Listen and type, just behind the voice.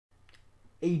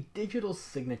A digital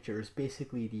signature is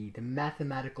basically the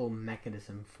mathematical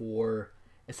mechanism for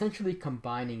essentially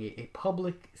combining a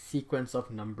public sequence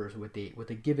of numbers with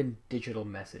a given digital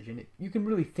message. And you can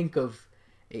really think of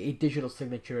a digital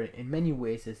signature in many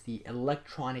ways as the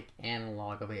electronic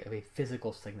analog of a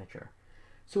physical signature.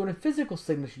 So in a physical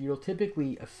signature, you'll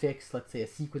typically affix, let's say, a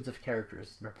sequence of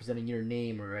characters representing your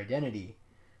name or identity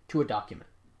to a document.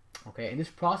 Okay, and this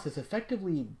process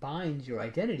effectively binds your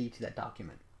identity to that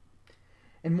document.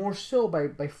 And more so,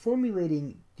 by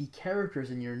formulating the characters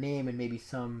in your name in maybe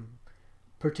some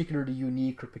particularly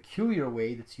unique or peculiar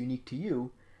way that's unique to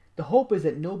you, the hope is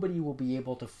that nobody will be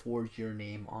able to forge your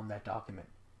name on that document.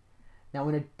 Now,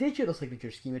 in a digital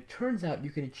signature scheme, it turns out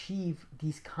you can achieve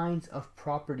these kinds of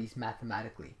properties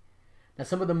mathematically. Now,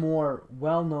 some of the more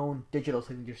well-known digital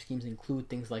signature schemes include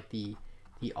things like the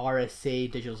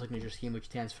RSA digital signature scheme, which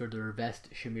stands for the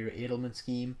Rivest-Shamir-Edelman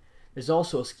scheme. There's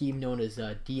also a scheme known as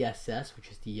DSS, which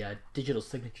is the digital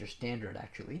signature standard,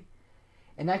 actually.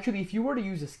 And actually, if you were to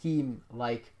use a scheme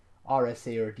like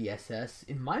RSA or DSS,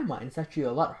 in my mind, it's actually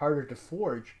a lot harder to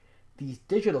forge these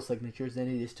digital signatures than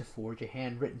it is to forge a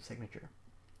handwritten signature.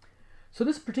 So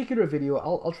this particular video,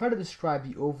 I'll try to describe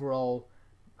the overall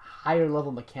higher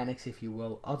level mechanics, if you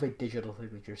will, of a digital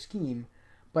signature scheme,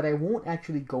 but I won't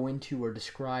actually go into or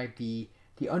describe the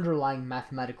underlying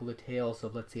mathematical details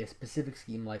of, let's say, a specific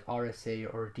scheme like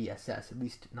RSA or DSS, at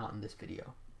least not in this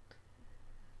video.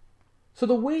 So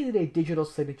the way that a digital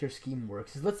signature scheme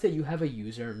works is, let's say you have a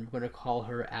user, and we're going to call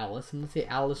her Alice, and let's say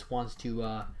Alice wants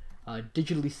to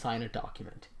digitally sign a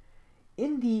document.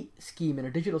 In the scheme, in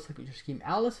a digital signature scheme,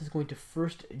 Alice is going to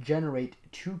first generate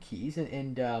two keys,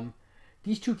 and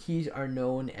these two keys are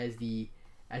known as the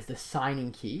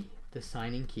signing key,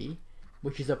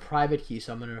 which is a private key,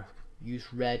 so I'm going to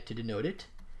use red to denote it,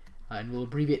 and we'll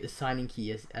abbreviate the signing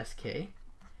key as SK.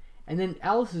 And then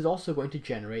Alice is also going to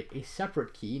generate a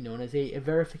separate key known as a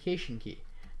verification key.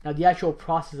 Now, the actual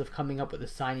process of coming up with the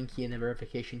signing key and the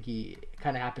verification key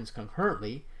kind of happens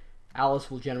concurrently. Alice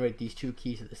will generate these two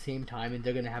keys at the same time, and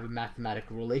they're going to have a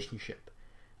mathematical relationship.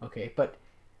 Okay, but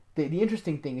the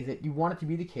interesting thing is that you want it to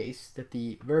be the case that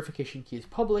the verification key is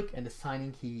public and the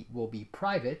signing key will be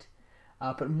private,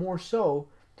 but more so,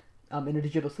 in a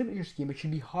digital signature scheme, it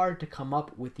should be hard to come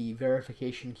up with the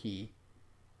verification key,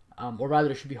 or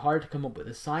rather, it should be hard to come up with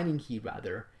a signing key,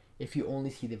 rather, if you only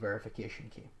see the verification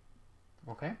key.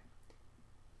 Okay?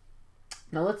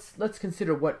 Now let's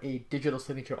consider what a digital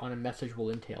signature on a message will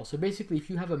entail. So basically, if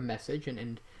you have a message,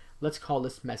 and let's call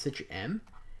this message M,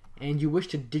 and you wish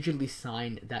to digitally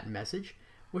sign that message,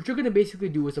 what you're going to basically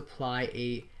do is apply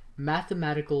a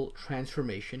mathematical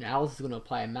transformation. Alice is going to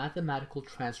apply a mathematical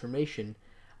transformation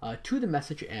to the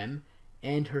message M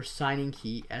and her signing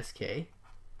key SK.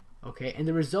 Okay, and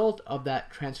the result of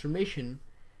that transformation,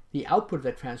 the output of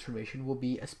that transformation, will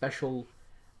be a special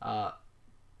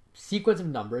sequence of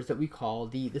numbers that we call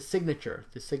the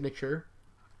signature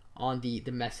on the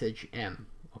message M.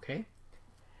 Okay.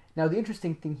 Now, the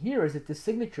interesting thing here is that the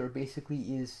signature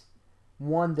basically is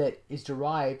one that is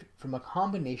derived from a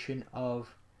combination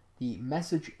of the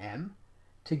message M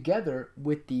together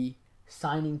with the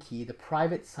signing key, the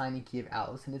private signing key of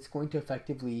Alice, and it's going to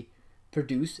effectively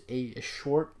produce a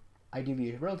short,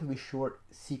 ideally a relatively short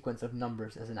sequence of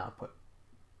numbers as an output.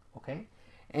 Okay?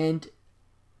 And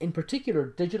in particular,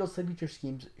 digital signature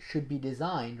schemes should be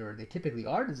designed, or they typically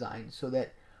are designed, so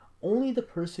that only the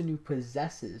person who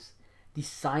possesses the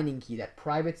signing key, that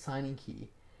private signing key,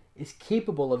 is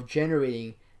capable of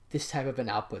generating this type of an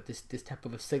output, this type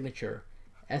of a signature,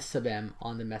 S sub M,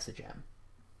 on the message M.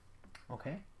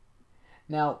 Okay?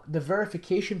 Now, the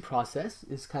verification process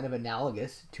is kind of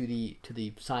analogous to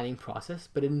the signing process,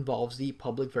 but it involves the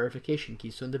public verification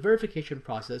key. So in the verification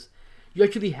process, you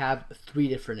actually have three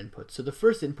different inputs. So the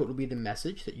first input will be the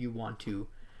message that you want to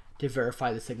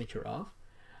verify the signature of.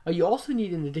 You also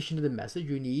need, in addition to the message,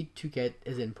 you need to get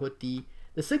as input the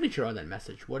signature on that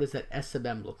message. What does that S sub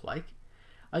M look like?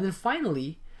 And then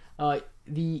finally,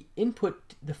 the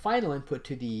final input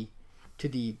to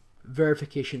the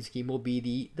verification scheme will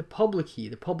be the public key,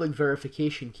 the public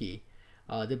verification key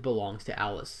that belongs to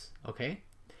Alice. Okay,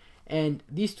 and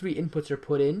these three inputs are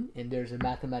put in, and there's a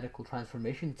mathematical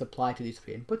transformation that's applied to these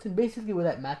three inputs. And basically, what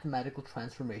that mathematical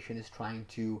transformation is trying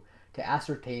to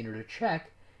ascertain or to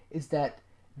check is that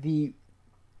the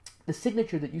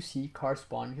signature that you see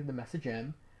corresponding to the message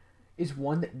M is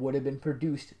one that would have been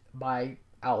produced by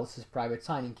Alice's private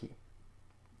signing key.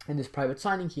 And this private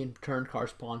signing key in turn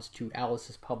corresponds to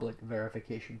Alice's public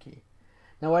verification key.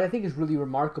 Now, what I think is really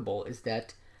remarkable is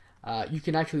that you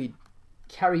can actually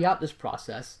carry out this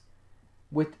process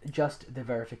with just the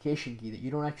verification key, that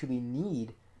you don't actually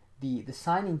need the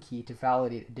signing key to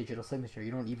validate a digital signature.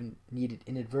 You don't even need it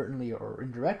inadvertently or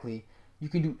indirectly. You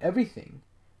can do everything.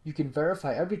 You can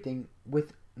verify everything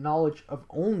with knowledge of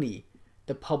only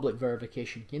the public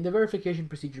verification key. And the verification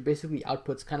procedure basically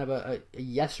outputs kind of a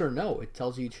yes or no. It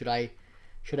tells you, should I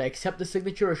accept the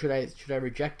signature or should I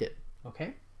reject it?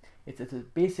 Okay, it's a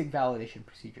basic validation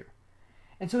procedure.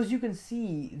 And so as you can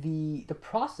see, the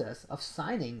process of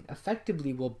signing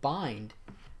effectively will bind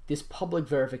this public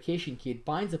verification key. It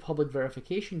binds the public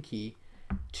verification key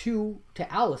to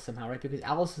Alice somehow, right? Because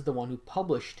Alice is the one who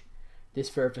published this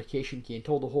verification key and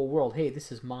told the whole world, hey,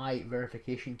 this is my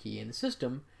verification key in the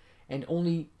system, and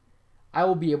only I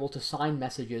will be able to sign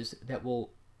messages that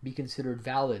will be considered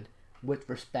valid with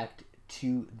respect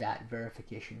to that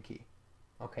verification key.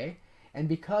 Okay? And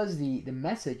because the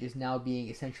message is now being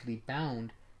essentially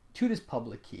bound to this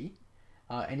public key,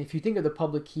 and if you think of the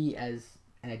public key as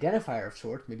an identifier of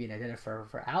sorts, maybe an identifier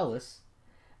for Alice,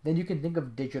 then you can think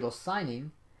of digital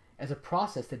signing as a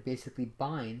process that basically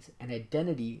binds an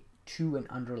identity to an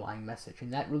underlying message.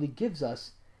 And that really gives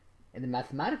us, in the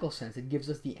mathematical sense, it gives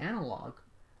us the analog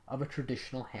of a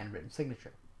traditional handwritten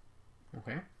signature.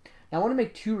 Okay? Now I want to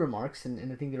make two remarks,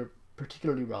 and I think they're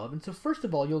particularly relevant. So first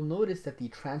of all, you'll notice that the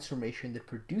transformation that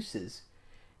produces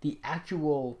the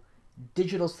actual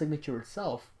digital signature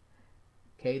itself,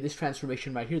 okay, this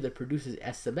transformation right here that produces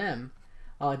S sub m,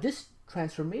 this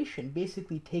transformation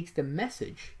basically takes the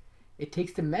message. It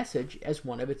takes the message as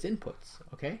one of its inputs,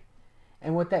 okay?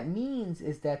 And what that means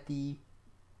is that the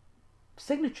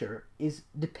signature is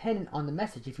dependent on the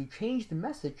message. If you change the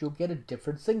message, you'll get a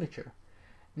different signature.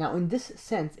 Now, in this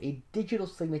sense, a digital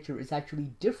signature is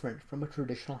actually different from a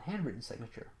traditional handwritten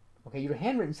signature. Okay, your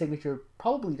handwritten signature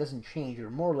probably doesn't change, or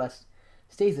more or less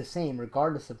stays the same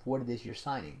regardless of what it is you're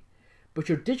signing. But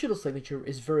your digital signature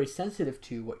is very sensitive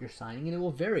to what you're signing, and it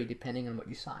will vary depending on what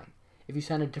you sign. If you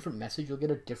sign a different message, you'll get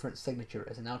a different signature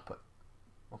as an output.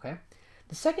 Okay?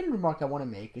 The second remark I want to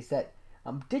make is that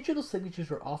digital signatures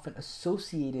are often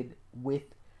associated with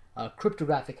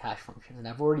cryptographic hash functions, and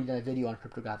I've already done a video on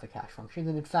cryptographic hash functions,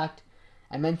 and in fact,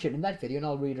 I mentioned in that video, and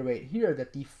I'll reiterate here,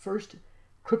 that the first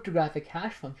cryptographic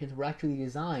hash functions were actually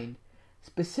designed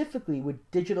specifically with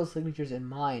digital signatures in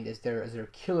mind as their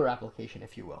killer application,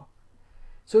 if you will.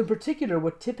 So in particular,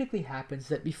 what typically happens is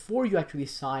that before you actually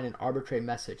sign an arbitrary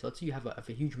message, let's say you have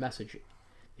a huge message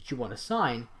that you want to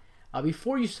sign,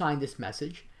 before you sign this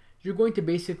message, you're going to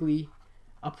basically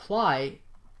apply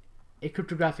a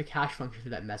cryptographic hash function to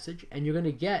that message, and you're going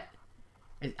to get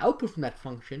an output from that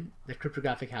function, the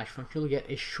cryptographic hash function. You'll get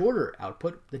a shorter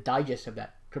output, the digest of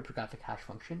that cryptographic hash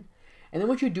function. And then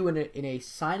what you do in a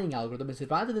signing algorithm is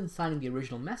that rather than signing the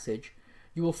original message,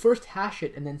 you will first hash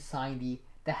it and then sign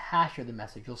the hash of the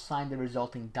message. You'll sign the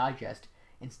resulting digest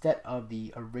instead of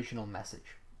the original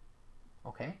message.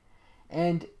 Okay?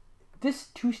 And this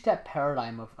two-step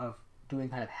paradigm of doing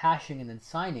kind of hashing and then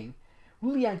signing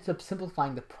really ends up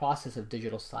simplifying the process of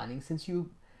digital signing, since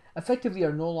you effectively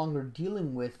are no longer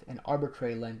dealing with an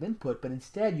arbitrary length input, but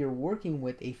instead you're working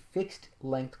with a fixed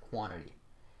length quantity.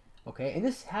 Okay, and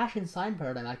this hash and sign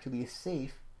paradigm actually is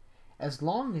safe as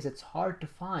long as it's hard to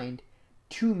find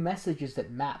two messages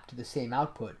that map to the same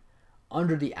output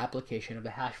under the application of the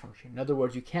hash function. In other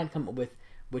words, you can't come up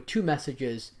with two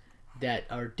messages that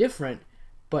are different,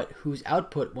 but whose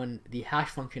output when the hash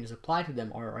function is applied to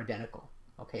them are identical.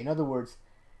 Okay, in other words,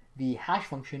 the hash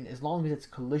function, as long as it's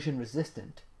collision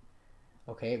resistant,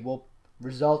 okay, will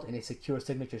result in a secure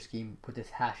signature scheme with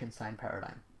this hash and sign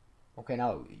paradigm. Okay,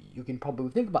 now you can probably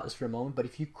think about this for a moment, but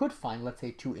if you could find, let's say,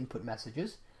 two input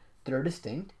messages that are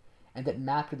distinct and that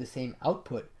map to the same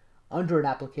output under an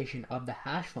application of the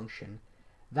hash function,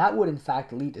 that would in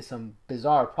fact lead to some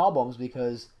bizarre problems,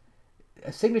 because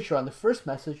a signature on the first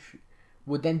message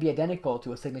would then be identical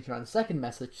to a signature on the second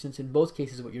message, since in both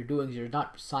cases what you're doing is you're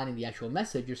not signing the actual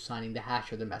message, you're signing the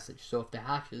hash of the message. So if the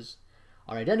hashes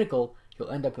are identical,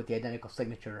 you'll end up with the identical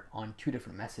signature on two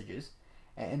different messages,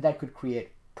 and that could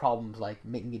create problems like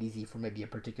making it easy for maybe a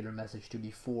particular message to be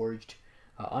forged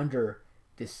under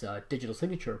this digital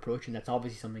signature approach, and that's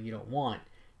obviously something you don't want.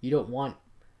 You don't want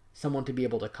someone to be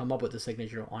able to come up with a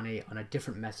signature on a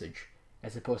different message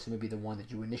as opposed to maybe the one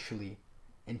that you initially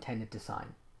intended to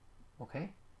sign.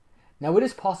 Okay? Now it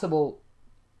is possible,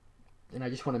 and I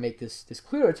just want to make this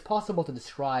clear, it's possible to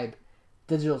describe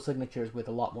digital signatures with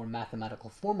a lot more mathematical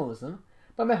formalism,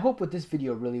 but my hope with this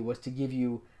video really was to give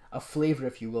you a flavor,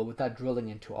 if you will, without drilling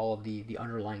into all of the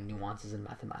underlying nuances in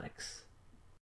mathematics.